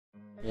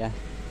Ya,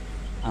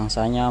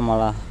 angsanya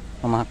malah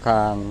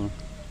memakan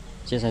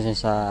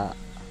sisa-sisa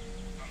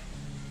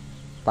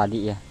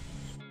padi ya.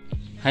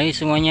 Hai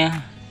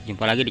semuanya,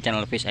 jumpa lagi di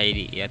channel Fish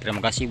ID ya.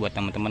 Terima kasih buat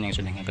teman-teman yang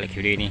sudah ngeklik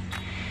video ini.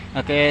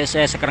 Oke,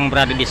 saya sekarang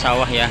berada di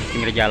sawah ya,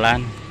 pinggir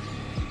jalan.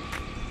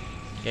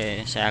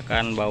 Oke, saya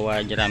akan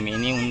bawa jerami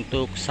ini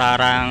untuk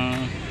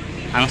sarang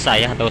angsa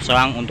ya, atau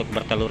sarang untuk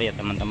bertelur ya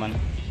teman-teman.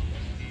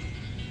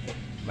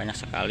 Banyak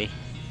sekali.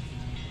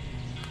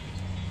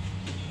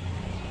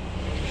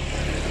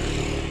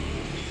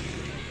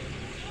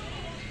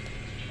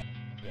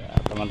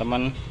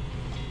 Teman-teman,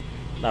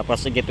 dapat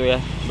segitu ya,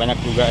 banyak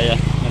juga ya.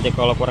 Nanti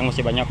kalau kurang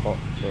masih banyak kok.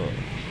 Tuh.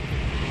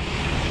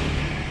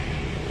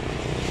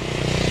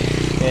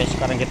 Oke,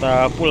 sekarang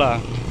kita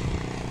pulang.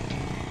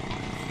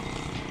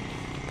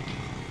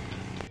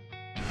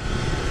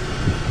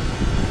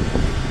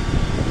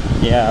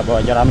 Ya,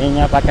 bawa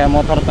jeraminya pakai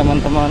motor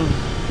teman-teman.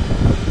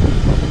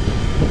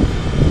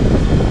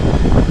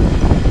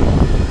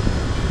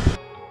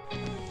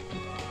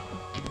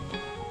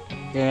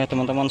 Oke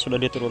teman-teman,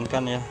 sudah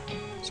diturunkan ya.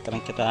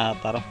 Sekarang kita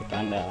taruh ke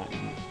kandang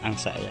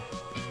angsa ya,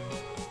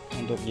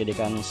 untuk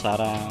jadikan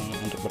sarang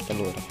untuk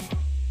bertelur.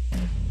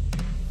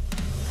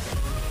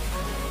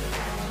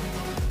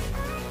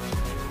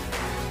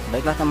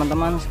 Baiklah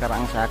teman-teman,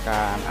 sekarang saya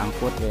akan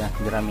angkut ya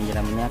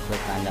jerami-jeraminya ke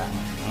kandang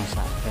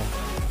angsa. Oke,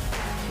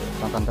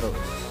 tonton terus.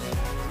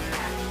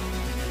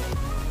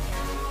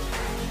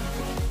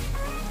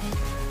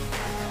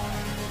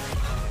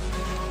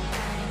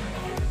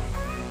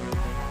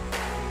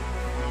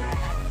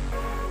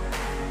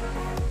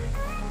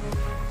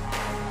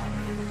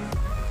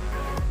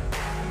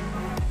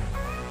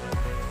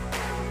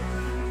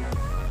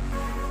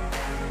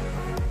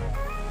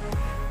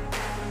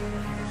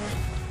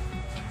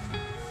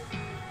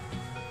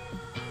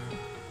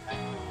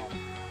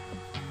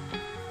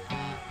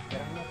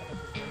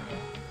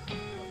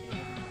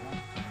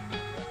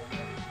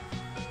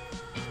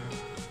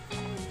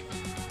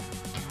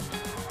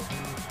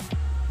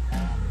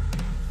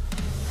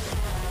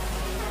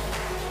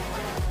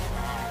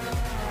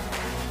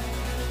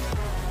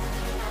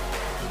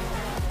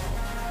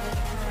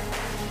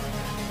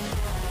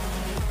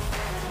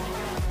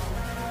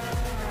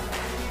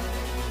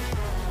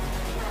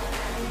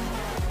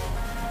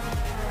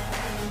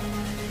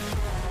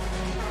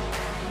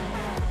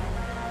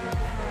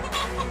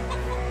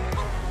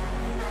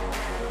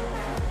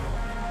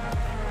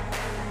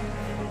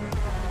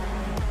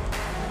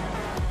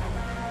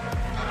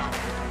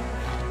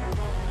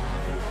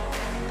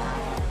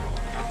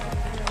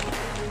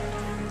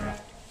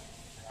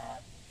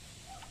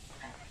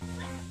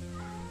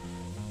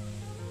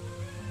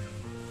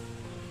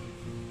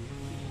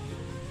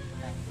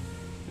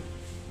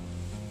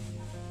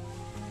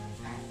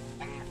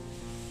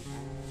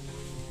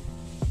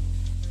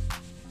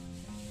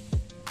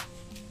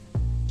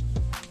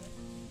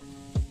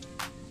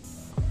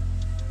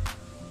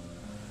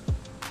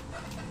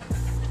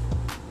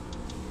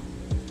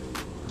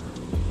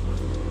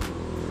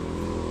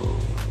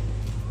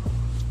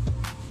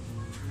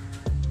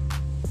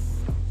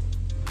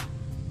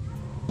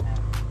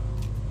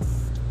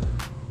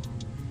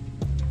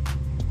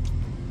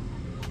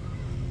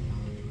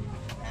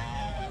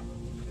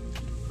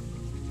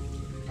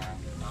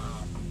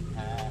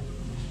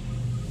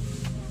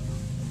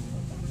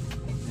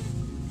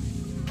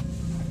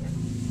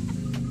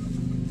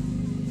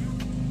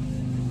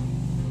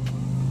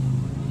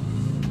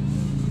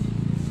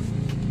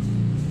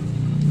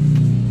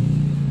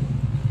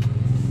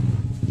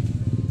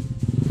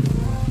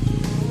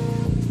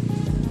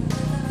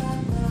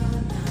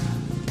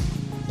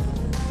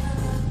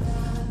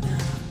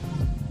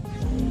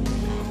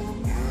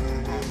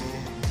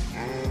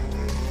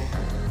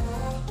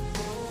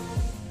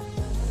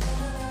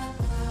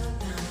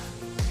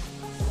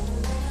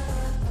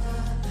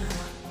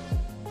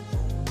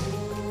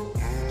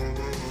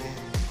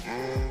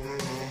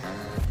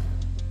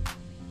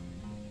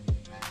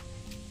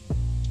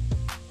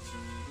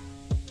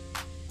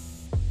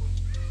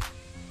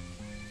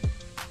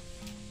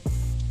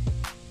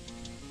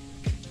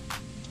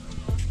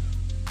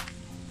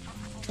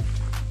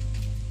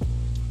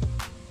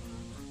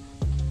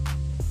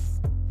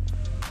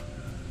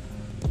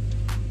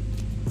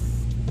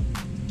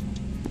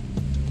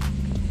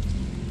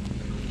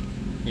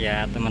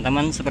 Ya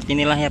teman-teman, seperti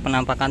inilah ya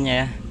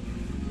penampakannya ya,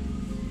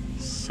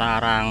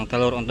 sarang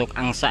telur untuk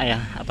angsa ya,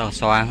 atau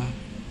soang.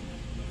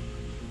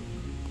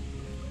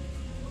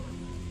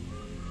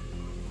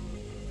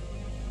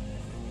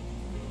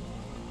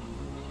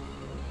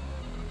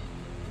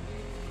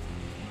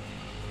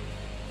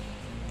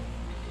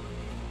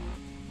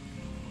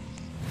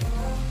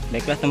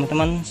 Baiklah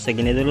teman-teman,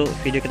 segini dulu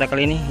video kita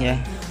kali ini ya.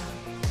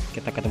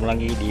 Kita ketemu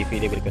lagi di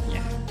video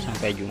berikutnya.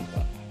 Sampai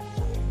jumpa.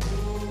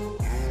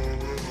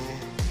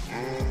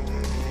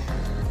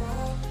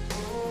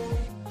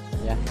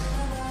 Ya,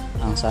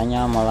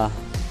 angsanya malah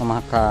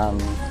memakan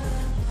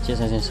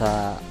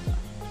sisa-sisa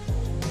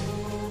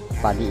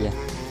padi ya.